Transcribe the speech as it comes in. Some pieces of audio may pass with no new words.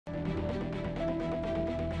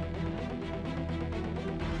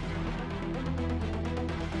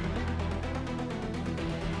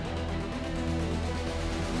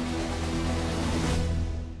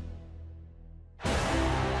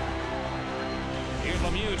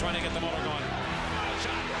Lemieux trying to get the motor going.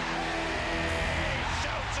 Shot. He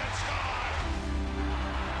shoots and scores!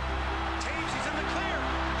 Toews, he's in the clear.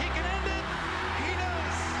 He can end it. He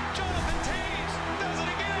does. Jonathan Toews does it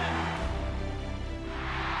again.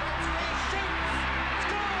 Gretzky shoots.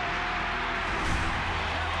 Scores!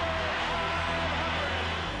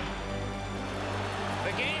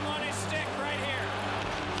 The game on his stick right here.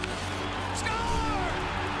 Score!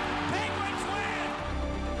 Penguins win!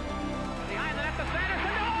 Behind the net to Sanderson.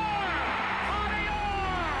 Orr! Bobby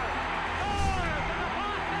Orr! Orr from the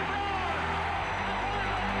Boston Roar!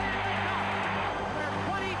 Their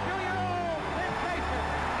 22-year-old sensation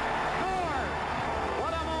scores!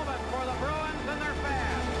 What a moment for the Bruins and their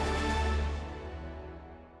fans!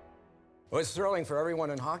 Well, it's thrilling for everyone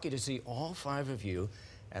in hockey to see all five of you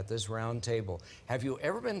at this round table. Have you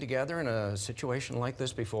ever been together in a situation like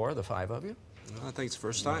this before, the five of you? No, I think it's the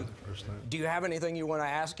first time. Do you have anything you want to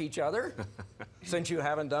ask each other since you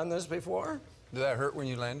haven't done this before? Did that hurt when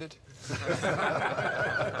you landed?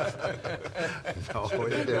 No,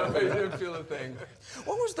 you didn't. You didn't feel a thing.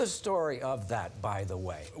 What was the story of that, by the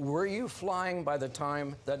way? Were you flying by the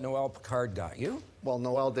time that Noel Picard got you? Well,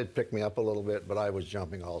 Noel did pick me up a little bit, but I was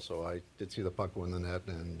jumping also. I did see the puck go in the net,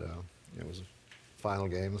 and it was a final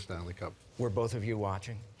game of the Stanley Cup. Were both of you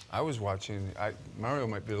watching? I was watching. Mario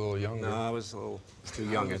might be a little younger. No, I was a little too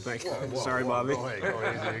young, I think. Sorry, Bobby. Go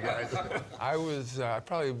easy, you guys. I was, I'd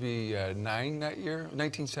probably be 9 that year,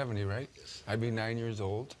 1970, right? I'd be 9 years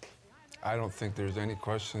old. I don't think there's any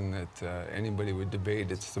question that anybody would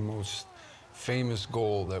debate it's the most famous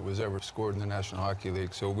goal that was ever scored in the National Hockey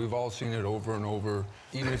League. So we've all seen it over and over,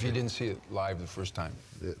 even if you didn't see it live the first time.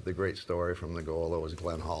 The great story from the goal, that was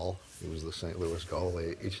Glenn Hall. He was the St. Louis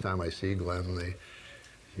goalie. Each time I see Glenn,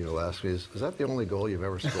 he'll ask me, is that the only goal you've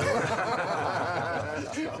ever scored?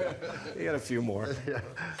 You got a few more. Yeah.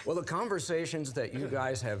 Well, the conversations that you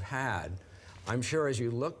guys have had, I'm sure as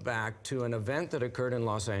you look back to an event that occurred in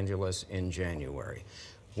Los Angeles in January,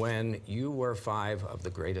 when you were five of the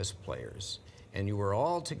greatest players, and you were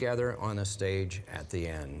all together on a stage at the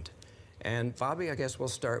end. And Bobby, I guess we'll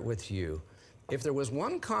start with you. If there was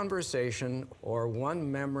one conversation or one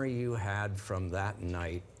memory you had from that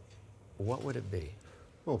night, what would it be?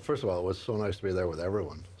 Well, first of all, it was so nice to be there with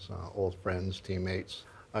everyone. So, old friends, teammates.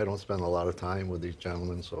 I don't spend a lot of time with these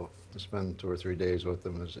gentlemen, so to spend 2 or 3 days with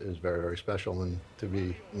them is very, very special. And to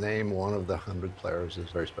be named one of the 100 players is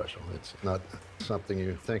very special. It's not something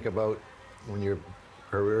you think about when your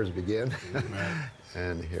careers begin.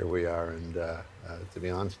 And here we are. And to be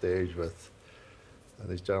on stage with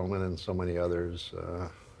these gentlemen and so many others,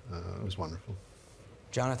 it was wonderful.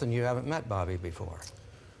 Jonathan, you haven't met Bobby before.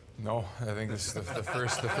 No, I think this is the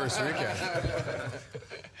first weekend.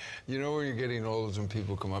 You know when you're getting old is when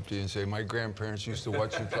people come up to you and say, my grandparents used to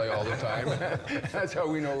watch you play all the time. That's how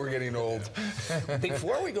we know we're getting old.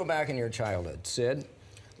 Before we go back in your childhood, Sid,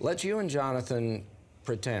 let's you and Jonathan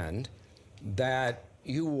pretend that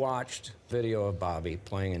you watched video of Bobby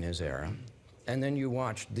playing in his era, and then you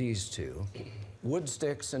watched these two, wood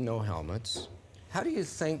sticks and no helmets. How do you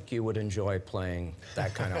think you would enjoy playing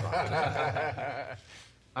that kind of hockey?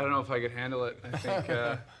 I don't know if I could handle it. I think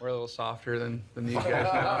we're a little softer than these guys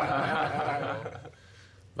now.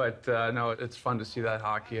 But no, it's fun to see that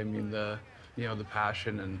hockey. I mean, the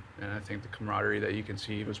passion and I think the camaraderie that you can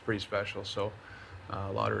see was pretty special. So a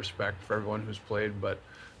lot of respect for everyone who's played, but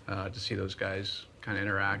to see those guys kind of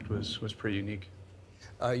interact was pretty unique.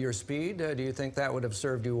 Your speed, do you think that would have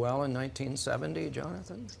served you well in 1970,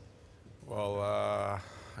 Jonathan? Well,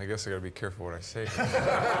 I guess I gotta be careful what I say.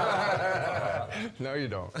 No, you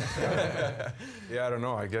don't. Yeah, I don't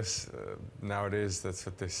know. I guess nowadays that's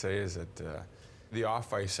what they say is that the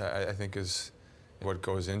off-ice, I think, is what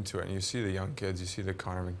goes into it. And you see the young kids, you see the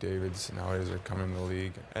Connor McDavids nowadays are coming in the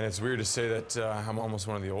league. And it's weird to say that I'm almost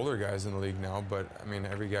one of the older guys in the league now, but I mean,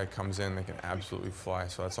 every guy comes in, they can absolutely fly.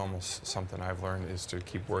 So that's almost something I've learned is to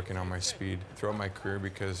keep working on my speed throughout my career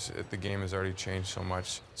because the game has already changed so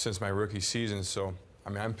much since my rookie season. So, I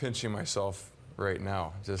mean, I'm pinching myself right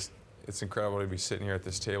now. Just, it's incredible to be sitting here at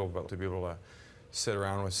this table, but to be able to sit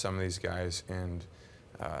around with some of these guys and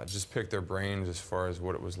just pick their brains as far as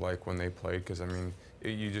what it was like when they played, because I mean,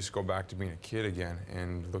 you just go back to being a kid again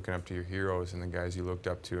and looking up to your heroes and the guys you looked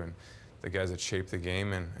up to and the guys that shaped the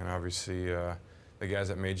game and obviously the guys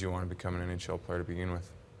that made you want to become an NHL player to begin with.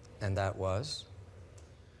 And that was?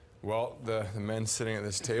 Well, the men sitting at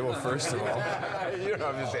this table, first of all. You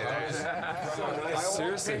don't have to say that.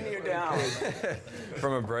 Seriously. I won't pin you down.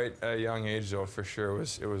 From a bright young age, though, for sure,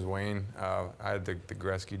 it was Wayne. I had the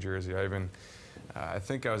Gretzky jersey. I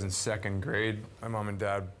think I was in 2nd grade. My mom and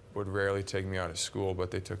dad would rarely take me out of school,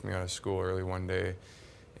 but they took me out of school early one day,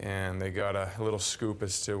 and they got a little scoop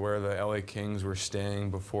as to where the LA Kings were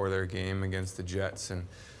staying before their game against the Jets, and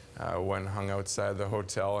went and hung outside the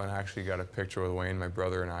hotel and actually got a picture with Wayne, my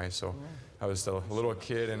brother, and I. So I was still a little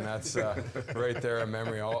kid, and that's right there a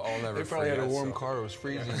memory I'll never forget. They probably had a warm car. It was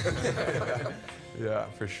freezing. Yeah,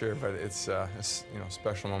 for sure. But it's you know,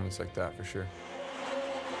 special moments like that for sure.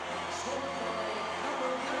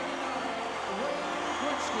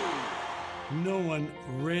 No one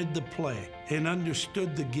read the play and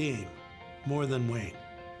understood the game more than Wayne.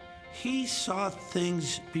 He saw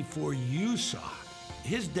things before you saw.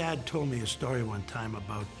 His dad told me a story one time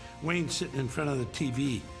about Wayne sitting in front of the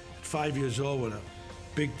TV at 5 years old with a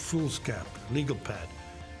big fool's cap, legal pad.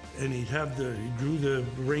 And he drew the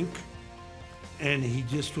rink, and he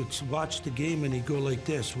just would watch the game, and he'd go like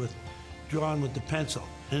this, drawing with the pencil.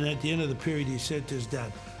 And at the end of the period, he said to his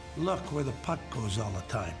dad, "Look where the puck goes all the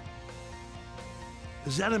time."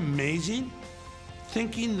 Is that amazing?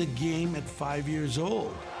 Thinking the game at 5 years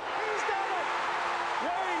old. He's done it!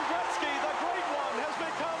 Wayne Gretzky, the great one, has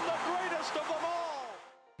become the greatest of them all!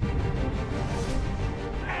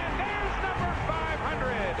 And there's number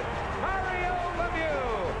 500, Mario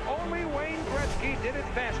Lemieux. Only Wayne Gretzky did it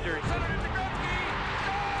faster. Center to Gretzky,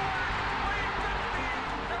 scores! Wayne Gretzky,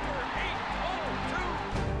 number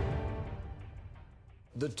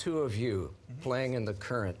 802. The two of you playing in the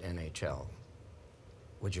current NHL,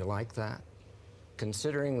 would you like that?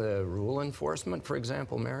 Considering the rule enforcement, for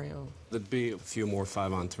example, Mario? There'd be a few more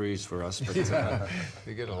 5-on-3s for us, but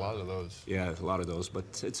They get a lot of those. yeah, a lot of those.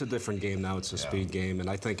 But it's a different game now. It's a speed game, and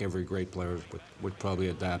I think every great player would probably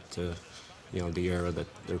adapt to, you know, the era that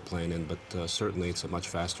they're playing in. But certainly, it's a much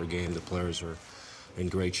faster game. The players are in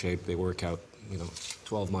great shape. They work out, you know,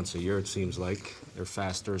 12 months a year. It seems like they're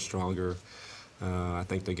faster, stronger. I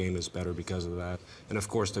think the game is better because of that. And of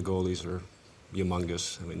course, the goalies are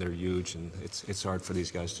humongous. I mean, they're huge, and it's hard for these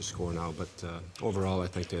guys to score now. But overall, I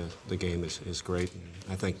think the game is great. And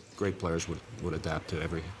I think great players would adapt to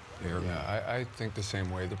every era. Yeah, I think the same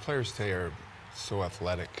way. The players today are so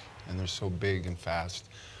athletic, and they're so big and fast.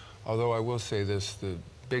 Although I will say this, the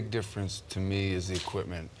big difference to me is the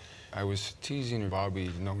equipment. I was teasing Bobby,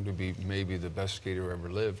 known to be maybe the best skater who ever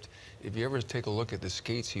lived. If you ever take a look at the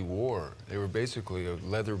skates he wore, they were basically a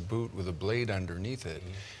leather boot with a blade underneath it.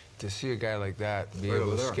 To see a guy like that be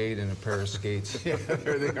able to skate in a pair of skates, yeah,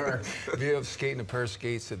 there they are, be able to skate in a pair of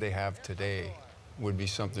skates that they have today would be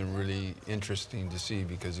something really interesting to see,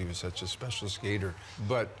 because he was such a special skater.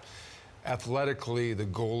 But athletically, the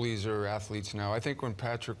goalies are athletes now. I think when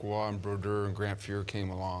Patrick Waugh and Brodeur and Grant Fuhr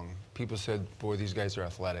came along, people said, boy, these guys are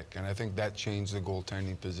athletic. And I think that changed the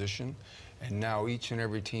goaltending position. And now each and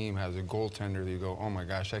every team has a goaltender that you go, oh my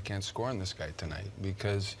gosh, I can't score on this guy tonight,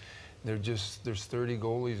 because there's 30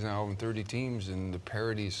 goalies now and 30 teams, and the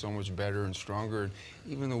parity is so much better and stronger.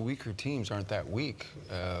 Even the weaker teams aren't that weak.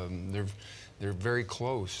 They're very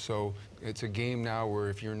close. So it's a game now where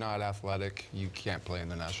if you're not athletic, you can't play in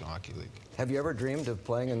the National Hockey League. Have you ever dreamed of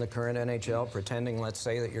playing in the current NHL, pretending, let's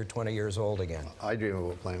say, that you're 20 years old again? I dream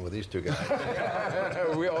about playing with these two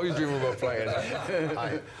guys. We always dream about playing.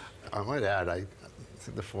 I might add, I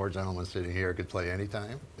think the four gentlemen sitting here could play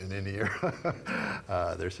anytime in any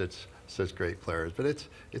era. They're such great players, but it's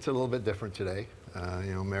a little bit different today.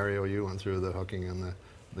 You know, Mario, you went through the hooking and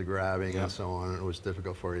the grabbing and so on. It was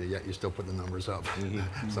difficult for you, yet you still put the numbers up.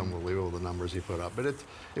 It's unbelievable, the numbers you put up. But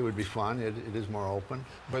it would be fun. It is more open.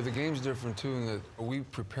 But the game's different, too, in that we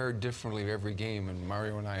prepare differently every game. And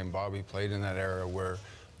Mario and I and Bobby played in that era where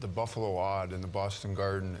the Buffalo Odd and the Boston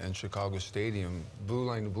Garden and Chicago Stadium, blue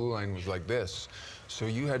line to blue line was like this. So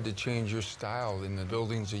you had to change your style in the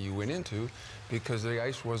buildings that you went into, because the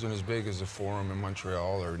ice wasn't as big as the Forum in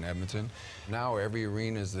Montreal or in Edmonton. Now every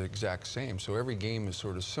arena is the exact same. So every game is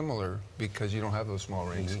sort of similar because you don't have those small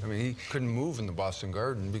rinks. I mean, he couldn't move in the Boston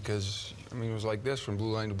Garden because, I mean, it was like this from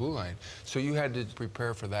blue line to blue line. So you had to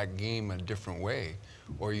prepare for that game a different way,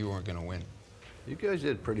 or you weren't going to win. You guys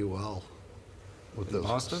did pretty well with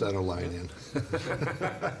those center line in.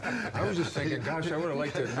 I was just thinking, gosh, I would have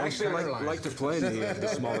liked to like to play in the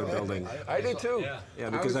smaller building. I did too. Yeah,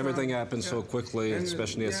 because everything happens so quickly,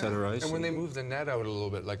 especially at center ice. And when they moved the net out a little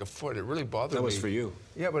bit, like a foot, it really bothered me. That was for you.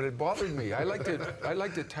 Yeah, but it bothered me. I liked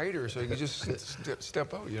it tighter, so you could just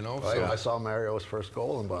step out, you know. Well, So I saw Mario's first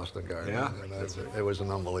goal in Boston Garden. Yeah. And it was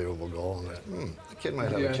an unbelievable goal. And the kid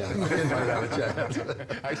might have a chance. The kid might have a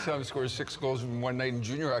chance. I saw him score 6 goals in one night in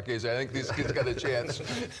junior hockey. So I think this kid's got a chance.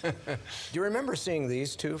 Do you remember seeing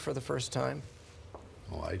these two for the first time?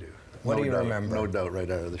 Oh, I do. What do you remember? No doubt right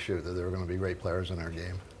out of the chute that they were going to be great players in our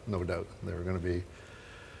game. No doubt. They were going to be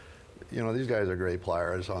You know, these guys are great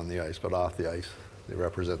players on the ice, but off the ice, they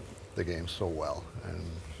represent the game so well. And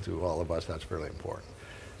to all of us, that's really important.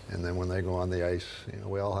 And then when they go on the ice, you know,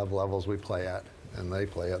 we all have levels we play at, and they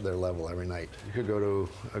play at their level every night. You could go to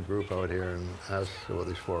a group out here and ask about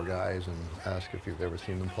these 4 guys and ask if you've ever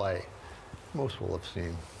seen them play. Most will have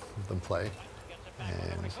seen them play.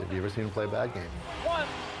 And I said, have you ever seen them play a bad game?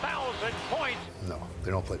 1,000 points! No,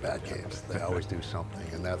 they don't play bad games. They always do something,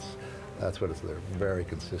 and that's what it's, they're very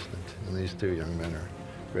consistent. And these 2 young men are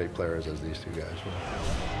great players, as these 2 guys were.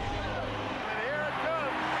 And here it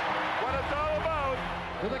comes, what it's all about.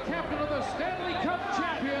 To the captain of the Stanley Cup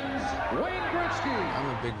champions, Wayne Gretzky. I'm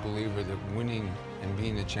a big believer that winning and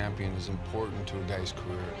being a champion is important to a guy's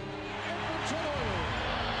career.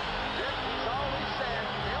 Gretzky's always said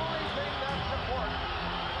the only thing that's important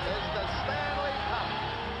is the Stanley Cup.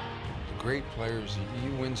 The great players,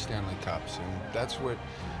 you win Stanley Cups, and that's what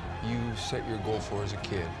you set your goal for as a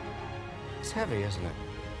kid. It's heavy, isn't it?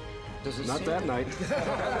 Does it Not seem that to- night.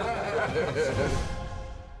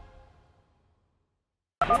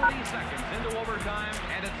 40 seconds into overtime,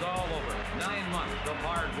 and it's all over. 9 months of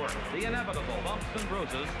hard work, the inevitable bumps and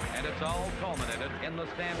bruises, and it's all culminated in the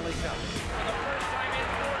Stanley Cup. For the first time in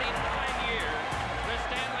 45 years, the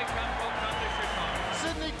Stanley Cup will come to Chicago.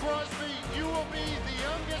 Sidney Crosby, you will be the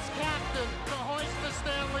youngest captain to hoist the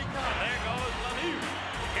Stanley Cup. There goes Lemieux,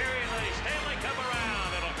 carrying the Stanley Cup around.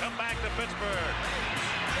 It'll come back to Pittsburgh. Ladies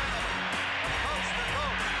and gentlemen, coast to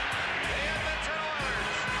coast, the Edmonton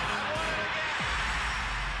Oilers have won it again.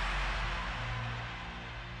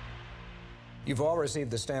 You've all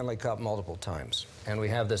received the Stanley Cup multiple times, and we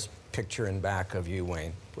have this picture in back of you,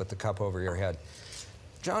 Wayne, with the cup over your head.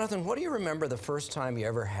 Jonathan, what do you remember the first time you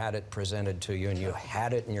ever had it presented to you and you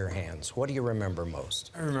had it in your hands? What do you remember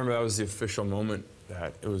most? I remember that was the official moment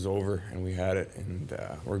that it was over and we had it, and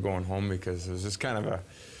we're going home because it was just kind of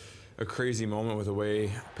a crazy moment with the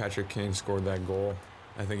way Patrick Kane scored that goal.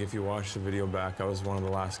 I think if you watch the video back, I was one of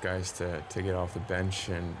the last guys to get off the bench,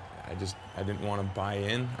 and I didn't want to buy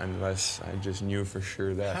in unless I just knew for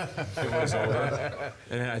sure that it was over.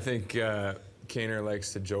 And I think Kaner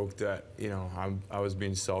likes to joke that, you know, I was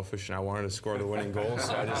being selfish and I wanted to score the winning goal,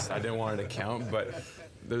 so I didn't want it to count. But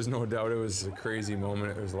there's no doubt it was a crazy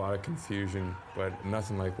moment. There was a lot of confusion, but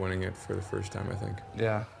nothing like winning it for the first time, I think.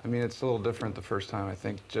 Yeah, I mean, it's a little different the first time. I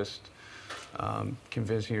think just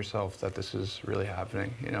convincing yourself that this is really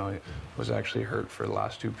happening. You know, I was actually hurt for the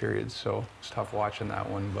last 2 periods, so it's tough watching that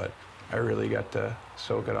one, but I really got to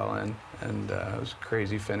soak it all in, and it was a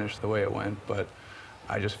crazy finish the way it went, but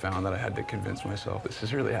I just found that I had to convince myself this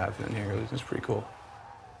is really happening here. This is pretty cool.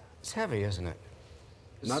 It's heavy, isn't it?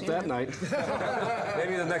 Not that night.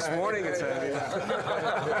 Maybe the next morning it's heavy.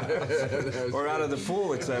 Or out of the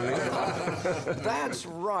pool it's heavy. That's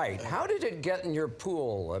right. How did it get in your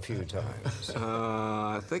pool a few times?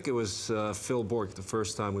 I think it was Phil Bourque the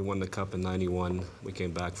first time we won the Cup in '91. We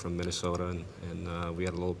came back from Minnesota, and we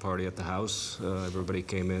had a little party at the house. Everybody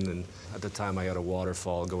came in, and at the time I had a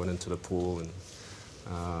waterfall going into the pool, and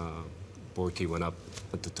Bourque went up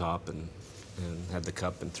at the top and had the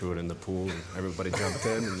cup and threw it in the pool, and everybody jumped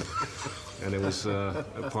in, and it was a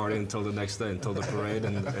party until the next day, until the parade,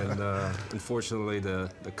 and unfortunately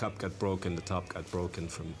the cup got broken, the top got broken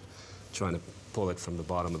from trying to pull it from the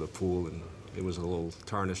bottom of the pool, and it was a little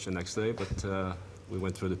tarnished the next day, but we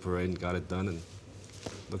went through the parade and got it done, and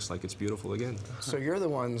looks like it's beautiful again. So you're the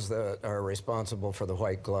ones that are responsible for the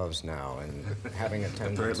white gloves now and having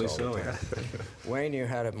attendance. Apparently all the so, time. yeah. Wayne, you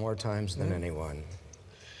had it more times than anyone.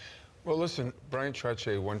 Well, listen, Brian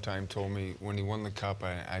Trottier one time told me when he won the Cup,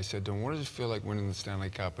 I said to him, what does it feel like winning the Stanley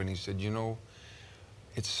Cup? And he said, you know,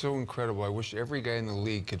 it's so incredible. I wish every guy in the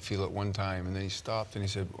league could feel it one time. And then he stopped and he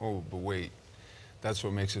said, oh, but wait, that's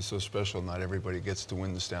what makes it so special. Not everybody gets to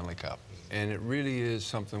win the Stanley Cup. And it really is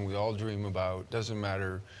something we all dream about. Doesn't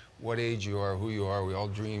matter what age you are, who you are, we all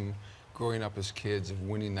dream growing up as kids of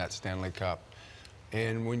winning that Stanley Cup.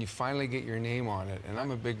 And when you finally get your name on it, and I'm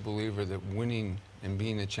a big believer that winning and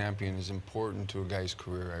being a champion is important to a guy's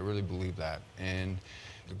career. I really believe that. And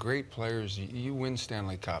the great players, you win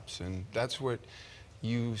Stanley Cups, and that's what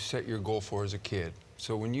you set your goal for as a kid.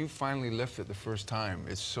 So when you finally lift it the first time,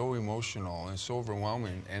 it's so emotional and so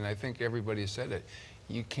overwhelming, and I think everybody said it.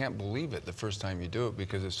 You can't believe it the first time you do it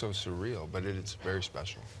because it's so surreal, but it's very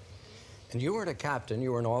special. And you weren't a captain,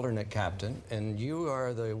 you were an alternate captain, and you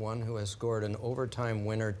are the one who has scored an overtime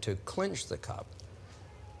winner to clinch the Cup.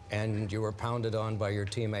 And you were pounded on by your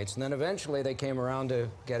teammates, and then eventually they came around to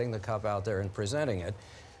getting the Cup out there and presenting it.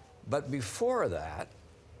 But before that,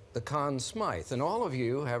 the Conn Smythe, and all of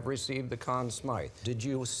you have received the Conn Smythe. Did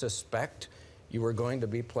you suspect you were going to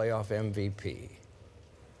be playoff MVP?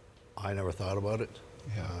 I never thought about it.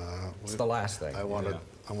 It's the last thing. I wanted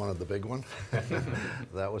the big one.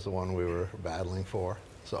 That was the one we were battling for.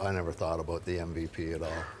 So I never thought about the MVP at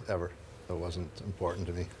all, ever. It wasn't important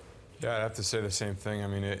to me. Yeah, I'd have to say the same thing. I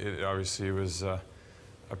mean, it obviously was a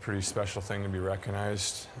pretty special thing to be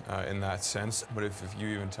recognized in that sense. But if you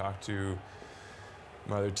even talk to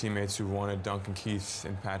my other teammates who won it, Duncan Keith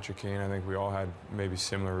and Patrick Kane, I think we all had maybe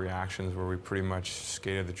similar reactions where we pretty much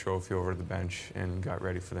skated the trophy over to the bench and got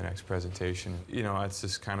ready for the next presentation. You know, that's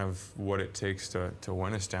just kind of what it takes to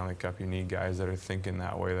win a Stanley Cup. You need guys that are thinking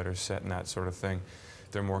that way, that are setting that sort of thing.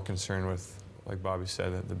 They're more concerned with, like Bobby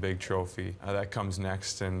said, the big trophy. That comes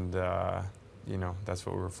next, and, you know, that's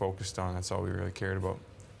what we were focused on. That's all we really cared about.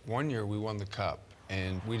 One year we won the Cup,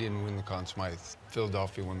 and we didn't win the Conn Smythe.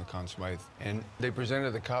 Philadelphia won the Conn Smythe. And they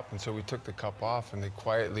presented the Cup, and so we took the Cup off, and they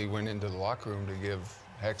quietly went into the locker room to give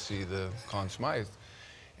Hexie the Conn Smythe.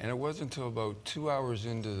 And it wasn't until about 2 hours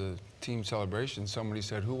into the team celebration, somebody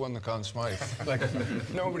said, "Who won the Conn Smythe?" Like,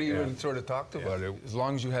 nobody even sort of talked about it. As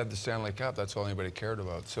long as you had the Stanley Cup, that's all anybody cared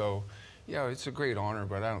about. So, yeah, it's a great honor,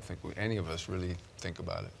 but I don't think any of us really think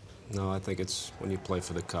about it. No, I think it's when you play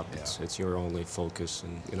for the Cup, it's your only focus.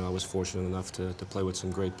 And, you know, I was fortunate enough to play with some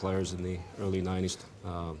great players in the early 90s.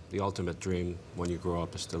 The ultimate dream when you grow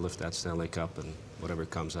up is to lift that Stanley Cup, and whatever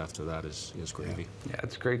comes after that is gravy. Yeah,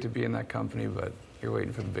 it's great to be in that company, but you're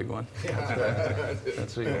waiting for the big one.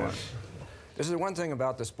 That's what you want. This is the one thing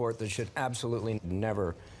about the sport that should absolutely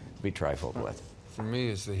never be trifled with. For me,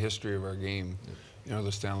 it's the history of our game. You know,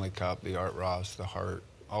 the Stanley Cup, the Art Ross, the Hart,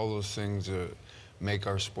 all those things make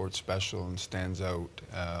our sport special and stands out.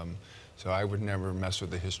 So I would never mess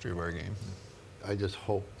with the history of our game. I just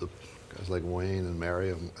hope the guys like Wayne and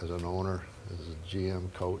Mario, as an owner, as a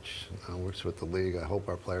GM, coach, works with the league, I hope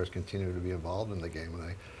our players continue to be involved in the game.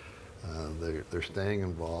 And they're staying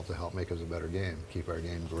involved to help make us a better game, keep our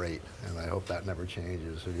game great. And I hope that never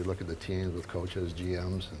changes. So you look at the teams with coaches,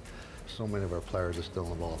 GMs, and so many of our players are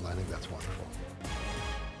still involved, and I think that's wonderful.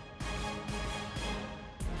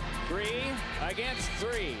 3 against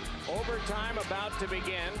 3. Overtime about to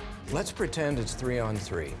begin. Let's pretend it's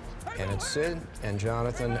 3-on-3, and it's Sid and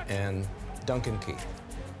Jonathan and Duncan Keith.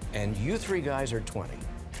 And you three guys are 20.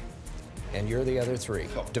 And you're the other 3.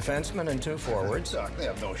 Defensemen and 2 forwards. They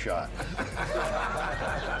have no shot.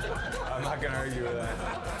 I'm not going to argue with that.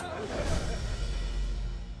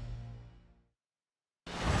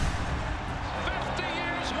 50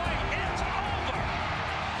 years wait. It's over.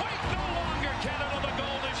 Wait no longer, Canada. The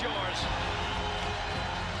gold is yours.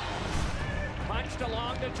 Punched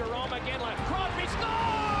along to Jerome again. Left. Crosby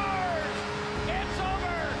scores! It's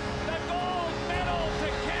over. The gold medal to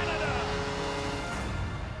Canada.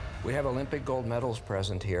 We have Olympic gold medals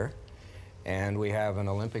present here, and we have an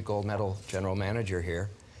Olympic gold medal general manager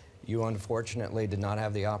here. You unfortunately did not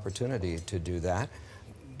have the opportunity to do that.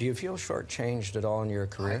 Do you feel shortchanged at all in your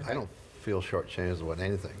career? I don't feel shortchanged about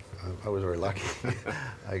anything. I was very lucky.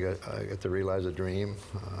 I got to realize a dream,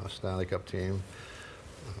 Stanley Cup team.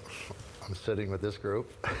 I'm sitting with this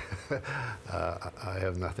group. I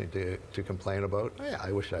have nothing to complain about.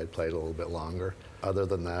 I wish I had played a little bit longer. Other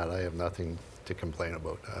than that, I have nothing to complain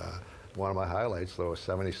about. One of my highlights, though, was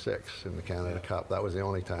 '76 in the Canada Cup. That was the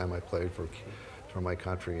only time I played for my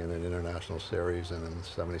country in an international series, and in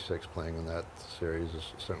 '76 playing in that series is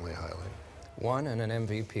certainly a highlight. 1 and an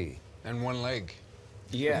MVP. And 1 leg.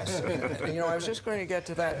 Yes. You know, I was just going to get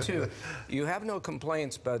to that, too. You have no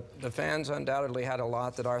complaints, but the fans undoubtedly had a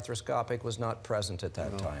lot that arthroscopic was not present at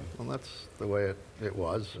that time. Well, that's the way it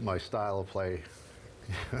was. My style of play,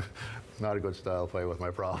 not a good style of play with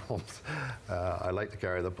my problems. I like to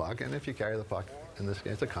carry the puck, and if you carry the puck in this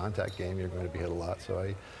game, it's a contact game, you're going to be hit a lot,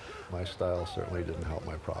 so my style certainly didn't help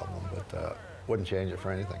my problem, but wouldn't change it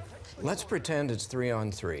for anything. Let's pretend it's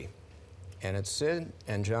 3-on-3, and it's Sid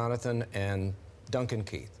and Jonathan and Duncan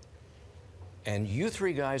Keith. And you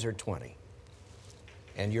 3 guys are 20.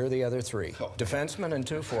 And you're the other 3. Defensemen and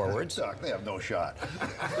 2 forwards. They have no shot.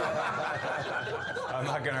 I'm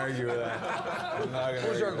not going to argue with that.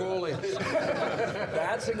 Who's our goalie?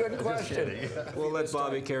 That's a good question. We'll let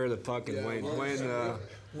Bobby carry the puck, and Wayne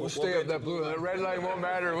we'll stay up that blue line. The red line won't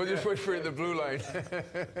matter. We'll just wait for the blue line.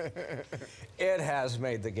 It has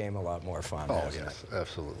made the game a lot more fun. Oh, yes,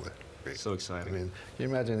 absolutely. So exciting. I mean, can you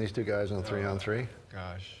imagine these 2 guys on 3-on-3?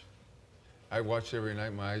 Gosh. I watch every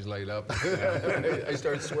night, my eyes light up. I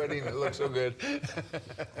start sweating, it looks so good.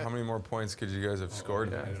 How many more points could you guys have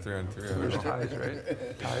scored? 3-on-3. There's ties,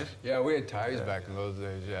 right? Ties? Yeah, we had ties back in those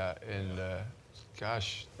days, yeah. And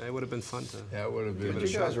gosh. It would have been fun to. Yeah, it would have been. But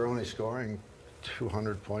you guys were only scoring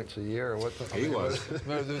 200 points a year. What the? He was.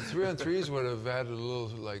 No, the 3-on-3s would have added a little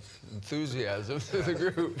like enthusiasm to the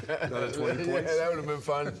group. Another 20 points. Yeah, that would have been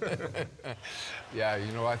fun. Yeah,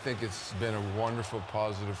 you know, I think it's been a wonderful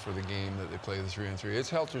positive for the game that they play the 3-on-3. It's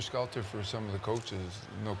helter-skelter for some of the coaches,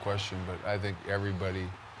 no question, but I think everybody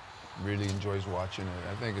really enjoys watching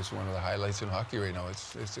it. I think it's one of the highlights in hockey right now.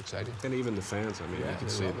 It's exciting. And even the fans, I mean, you can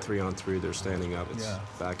see it 3-on-3, they're standing up. It's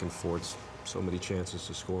back and forth, so many chances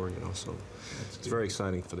to score, you know, so it's very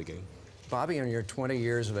exciting for the game. Bobby, in your 20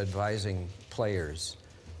 years of advising players,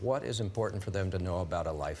 what is important for them to know about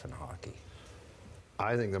a life in hockey?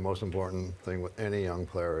 I think the most important thing with any young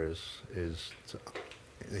player is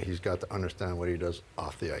he's got to understand what he does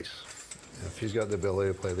off the ice. If he's got the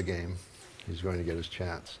ability to play the game, he's going to get his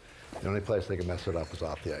chance. The only place they can mess it up is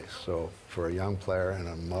off the ice. So for a young player and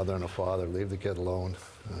a mother and a father, leave the kid alone.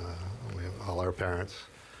 All our parents,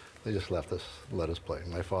 they just let us play.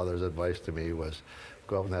 My father's advice to me was,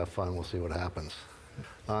 go out and have fun, we'll see what happens.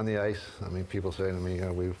 On the ice, I mean, people say to me,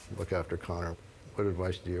 we look after Connor. What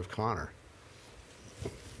advice do you give Connor?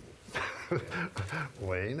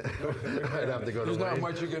 Wayne? I'd have to go to There's Wayne. not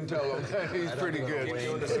much you can tell him. He's pretty good.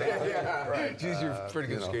 Yeah, right. He's a pretty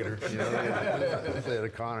good skater. Say to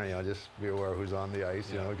Connor, you know, just be aware of who's on the ice,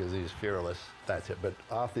 you know, because he's fearless. That's it. But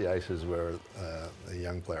off the ice is where a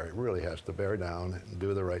young player really has to bear down and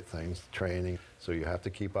do the right things, training. So you have to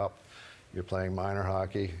keep up. You're playing minor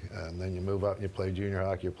hockey, and then you move up and you play junior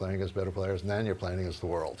hockey. You're playing against better players, and then you're playing against the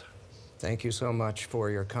world. Thank you so much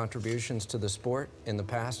for your contributions to the sport in the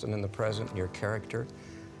past and in the present, and your character.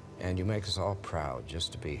 And you make us all proud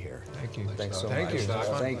just to be here. Thank you. Thanks so Thank much. you.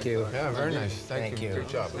 Thank you. Yeah, very nice. Thank you. Good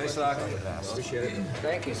job. Nice luck. Appreciate it.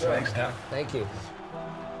 Thank you, sir. Thank you.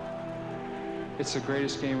 It's the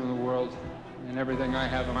greatest game in the world, and everything I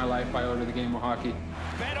have in my life I owe to the game of hockey.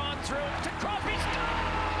 Fed on through to Crosby.